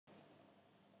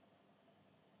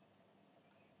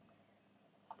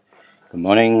Good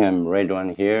morning, I'm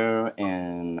Redwan here,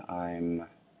 and I'm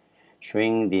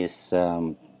showing this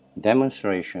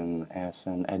demonstration as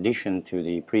an addition to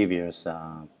the previous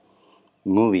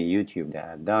movie YouTube that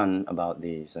I've done about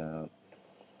this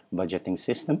budgeting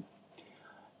system.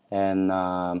 And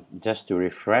just to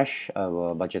refresh,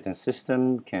 our budgeting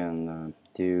system can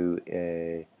do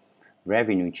a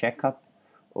revenue checkup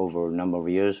over a number of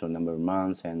years or number of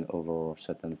months and over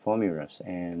certain formulas,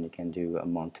 and it can do a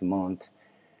month-to-month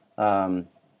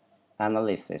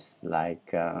analysis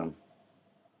like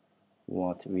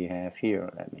what we have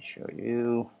here. Let me show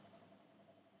you.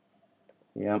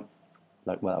 Yeah,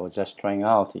 like what I was just trying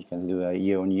out. You can do a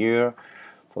year on year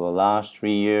for the last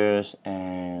 3 years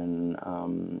and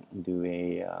do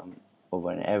a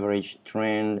over an average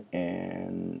trend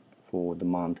and for the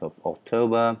month of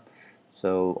October.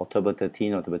 So October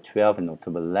 13, October 12, and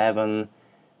October 11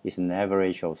 is an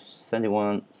average of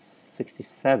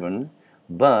 71.67,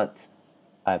 but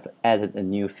I've added a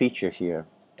new feature here,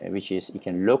 which is you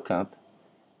can look up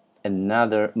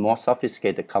another more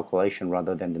sophisticated calculation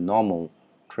rather than the normal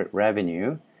trade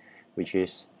revenue, which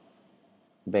is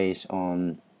based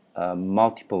on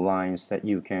multiple lines that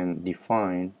you can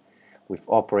define with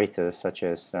operators such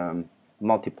as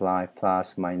multiply,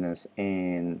 plus, minus,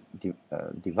 and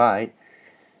divide.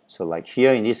 So like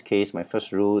here in this case, my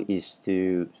first rule is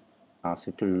to ask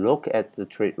you to look at the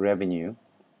trade revenue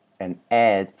and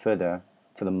add further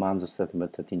for the months of September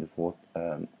 13 to 4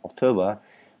 October,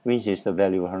 which is the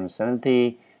value of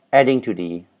 170, adding to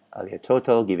the earlier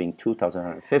total, giving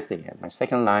 2,150. And my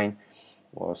second line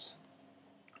was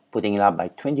putting it up by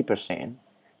 20%,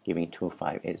 giving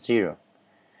 2,580.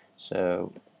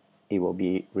 So it will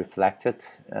be reflected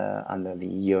under the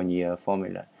year-on-year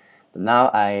formula. But now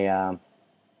I'm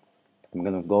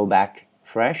going to go back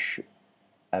fresh.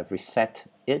 I've reset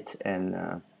it,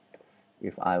 and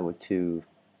if I were to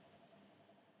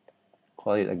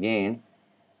call it again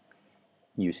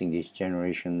using this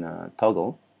generation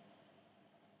toggle,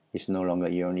 it's no longer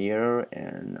year on year,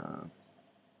 and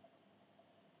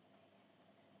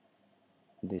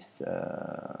this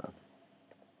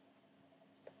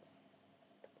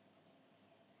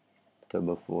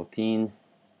October 14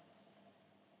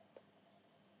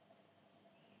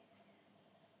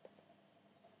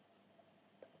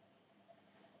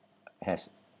 has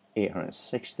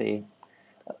 860.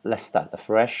 Let's start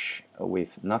afresh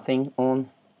with nothing on.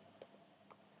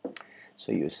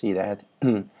 So you see that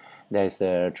there's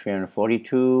a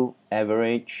 342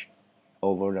 average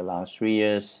over the last 3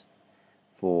 years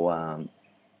for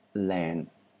land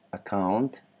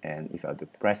account, and if I have to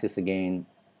press this again,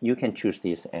 you can choose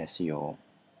this as your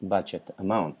budget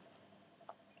amount.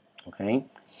 Okay,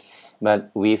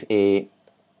 but with a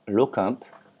lookup,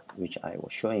 which I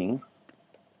was showing,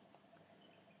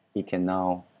 it can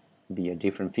now be a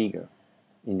different figure.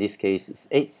 In this case, it's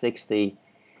 860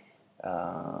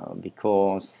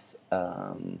 because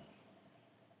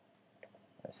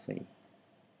let's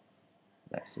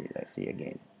see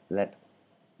again.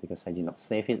 Because I did not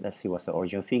save it, let's see what's the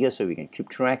original figure so we can keep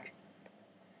track.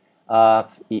 It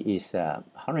is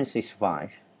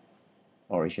 165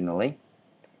 originally,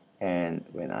 and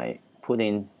when I put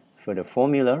in for the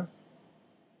formula,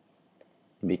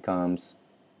 it becomes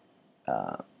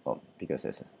because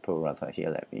there's a pro rata here,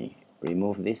 let me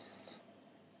remove this.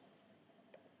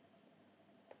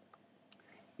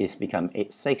 It's become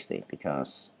 860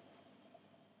 because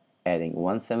adding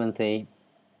 170,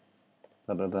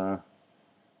 blah blah blah,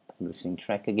 losing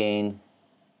track again.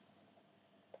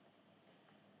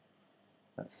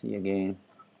 Let's see again.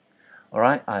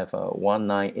 Alright, I have a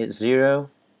 1980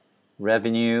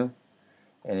 revenue,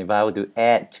 and if I were to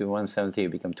add to 170,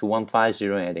 it becomes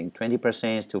 2150, adding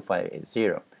 20% to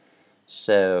 580.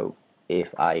 So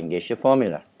if I engage the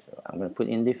formula, so I'm going to put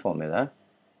in the formula,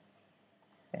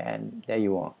 and there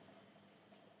you are.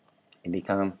 It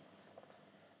becomes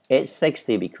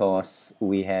 860 because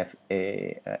we have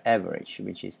a average,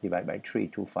 which is divided by 3,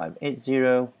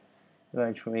 2580 divided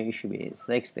by 3 should be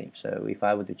 860. So if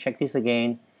I were to check this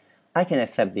again, I can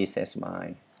accept this as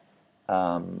my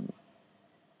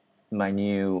my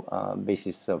new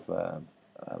basis of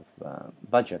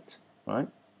budget, right?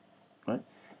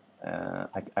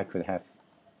 I could have,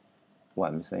 what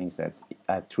I'm saying is that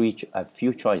I have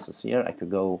few choices here. I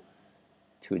could go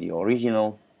to the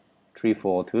original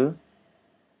 342,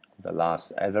 the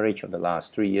last average of the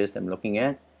last 3 years I'm looking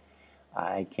at.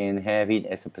 I can have it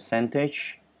as a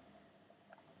percentage,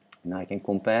 and I can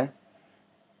compare,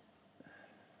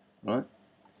 right?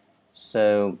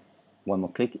 So one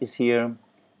more click is here.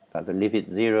 I have to leave it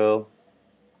 0,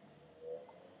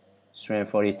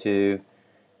 342.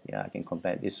 Yeah, I can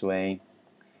compare it this way.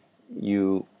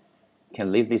 You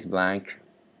can leave this blank,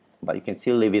 but you can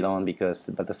still leave it on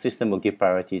but the system will give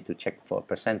priority to check for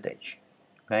percentage.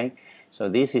 Okay, so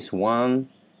this is one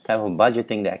type of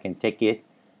budgeting that I can take it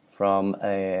from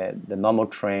the normal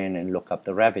trend and look up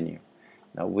the revenue.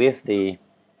 Now with the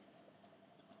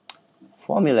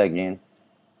formula again,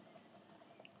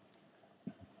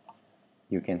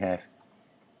 you can have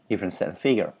different set of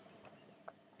figure.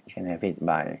 You can have it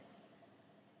by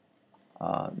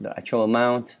the actual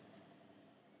amount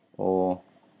or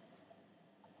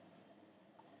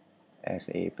as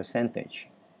a percentage,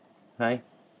 right?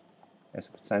 As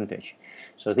a percentage.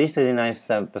 So this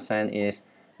 39% is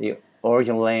the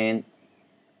original land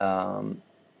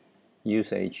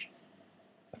usage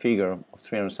figure of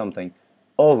 300 something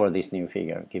over this new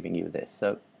figure, giving you this.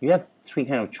 So you have three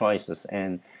kind of choices,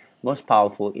 and most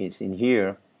powerful is in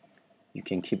here. You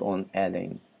can keep on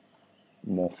adding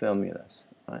more formulas,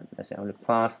 right? Let's say on the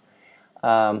plus,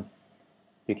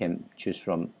 you can choose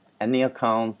from any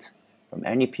account, from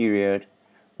any period,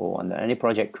 or under any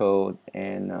project code,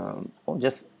 and or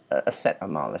just a set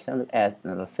amount. Let's add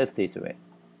another 50 to it.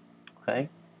 Okay,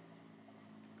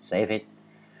 save it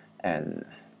and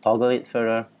toggle it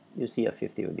further. You see a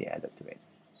 50 will be added to it.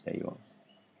 There you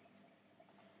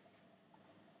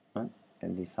are. Right?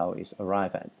 And this is how it's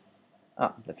arrived at.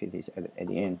 The 50 is added at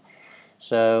the end.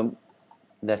 So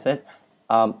that's it.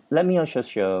 Let me also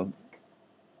show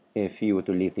if you were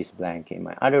to leave this blank. In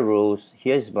my other rules,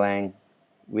 here's blank.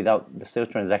 Without the sales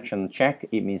transaction check,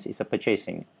 it means it's a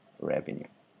purchasing revenue.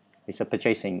 It's a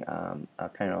purchasing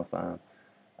kind of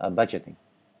budgeting.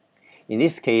 In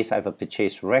this case, I have a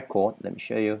purchase record. Let me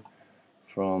show you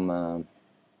from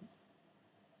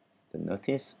the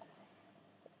notice.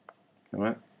 All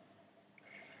right.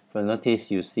 For notice,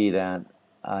 you see that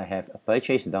I have a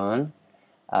purchase done,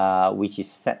 which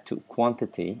is set to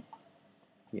quantity.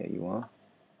 Here you are.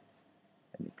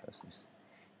 Let me close this.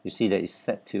 You see that it's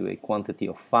set to a quantity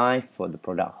of 5 for the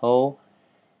product whole,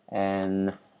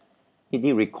 and it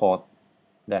did record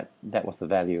that that was the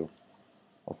value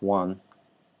of 1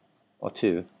 or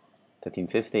 2.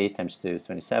 1350 times 2 is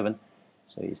 27,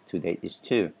 so its to date is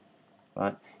 2,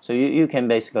 right? So you can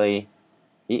basically,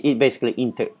 it basically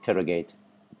interrogate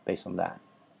based on that,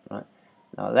 right?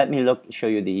 Now let me show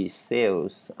you the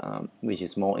sales, which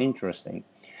is more interesting.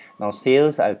 Now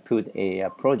sales, I've put a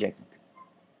project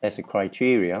as a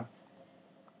criteria.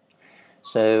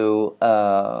 So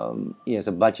here's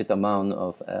a budget amount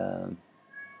of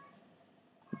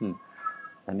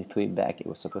let me put it back. It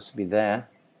was supposed to be there,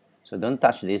 so don't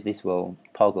touch this. This will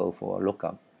toggle for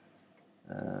lookup.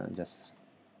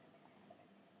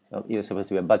 So it was supposed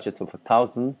to be a budget of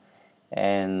 1,000,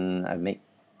 and I make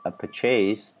a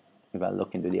purchase. If I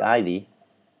look into the ID,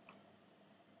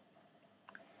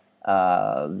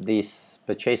 this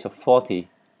purchase of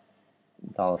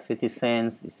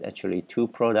 $40.50 is actually 2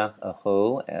 products, a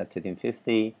whole at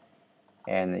 1350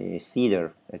 and a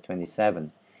cedar at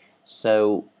 27.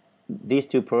 So these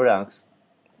 2 products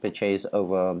purchased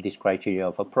over this criteria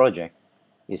of a project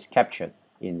is captured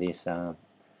in this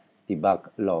debug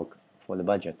log for the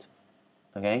budget.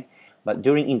 Okay, but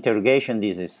during interrogation,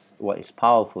 this is what is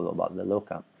powerful about the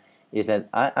lookup, is that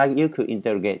you could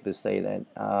interrogate to say that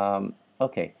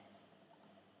okay,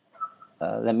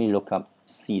 let me look up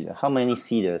cedar. How many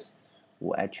cedars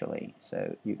were actually?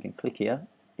 So you can click here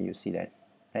and you see that,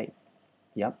 hey,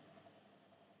 yep,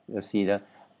 you see that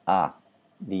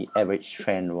the average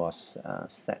trend was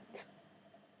set,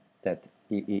 that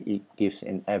it gives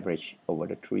an average over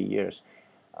the 3 years.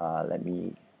 Let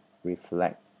me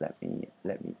reflect. Let me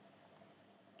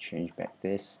change back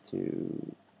this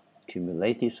to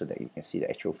cumulative so that you can see the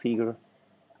actual figure,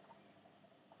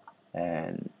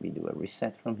 and we do a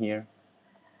reset from here.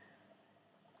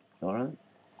 Alright,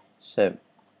 so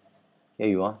here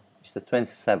you are. It's the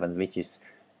 27, which is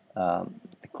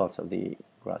the cost of the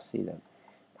grass cedar.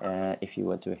 If you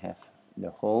were to have the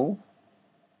whole,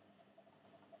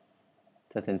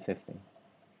 1350.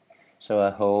 So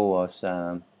a whole was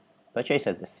purchased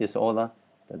at the sales order,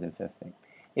 1350.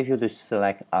 If you were to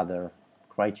select other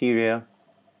criteria,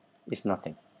 it's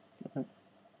nothing,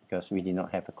 because we did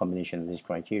not have a combination of these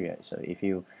criteria. So if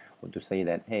you were to say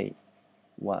that, hey,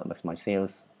 what was my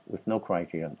sales with no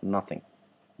criteria? Nothing,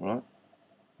 right?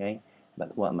 Okay,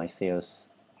 but what are my sales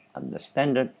under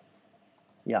standard?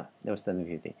 Yeah, that was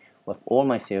 1350. With all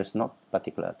my sales not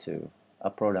particular to a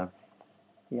product,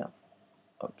 yeah,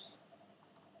 oops,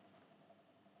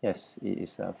 yes, it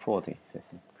is 40,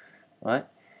 50, right?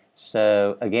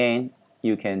 So again,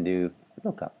 you can do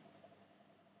lookup.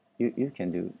 You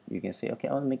can say, okay,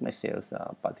 I'll make my sales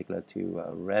particular to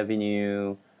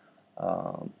revenue,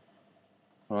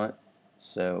 right?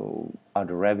 So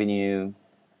other revenue,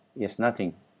 yes,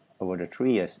 nothing. Over the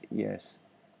 3 years, yes.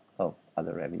 Oh,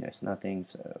 other revenue is nothing.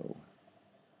 So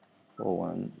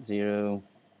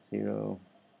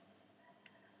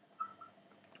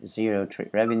 4100 trade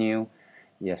revenue,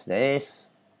 yes, there is.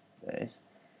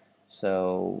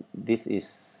 So this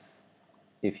is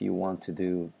if you want to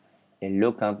do a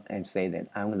lookup and say that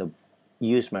I'm going to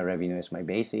use my revenue as my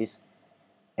basis,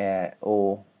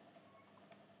 or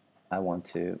I want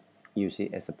to use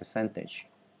it as a percentage.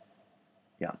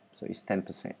 Yeah, so it's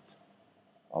 10%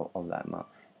 of that amount.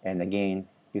 And again,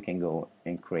 you can go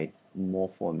and create more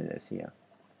formulas here,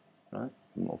 right?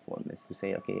 More formulas to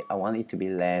say, okay, I want it to be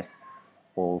less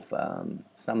of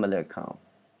some other account.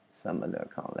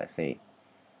 Let's say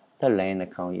the land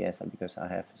account, yes, because I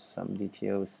have some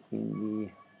details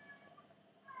in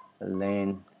the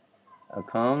land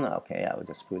account. Okay, I will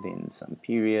just put in some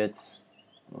periods.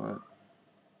 Right.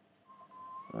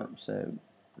 So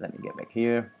let me get back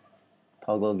here.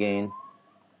 Toggle again.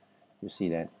 You see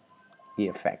that it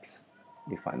affects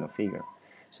the final figure.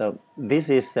 So this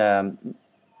is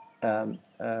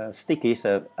sticky.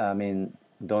 So I mean,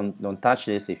 don't touch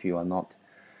this if you are not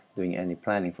doing any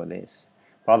planning for this.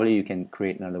 Probably you can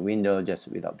create another window just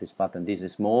without this button. This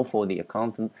is more for the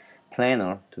accountant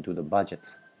planner to do the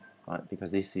budget, right?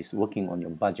 Because this is working on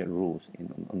your budget rules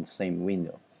on the same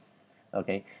window.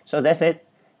 Okay, so that's it.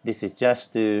 This is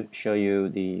just to show you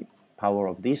the power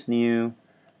of this new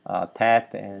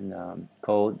tab and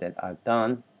code that I've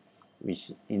done,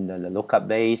 which in the lookup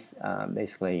base,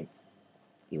 basically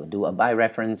you will do a by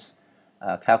reference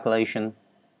calculation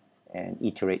and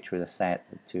iterate through the set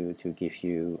to give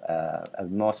you a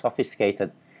more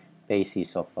sophisticated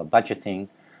basis of budgeting,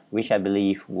 which I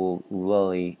believe will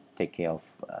really take care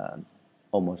of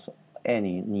almost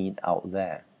any need out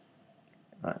there.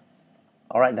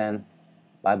 All right then,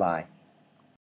 bye bye.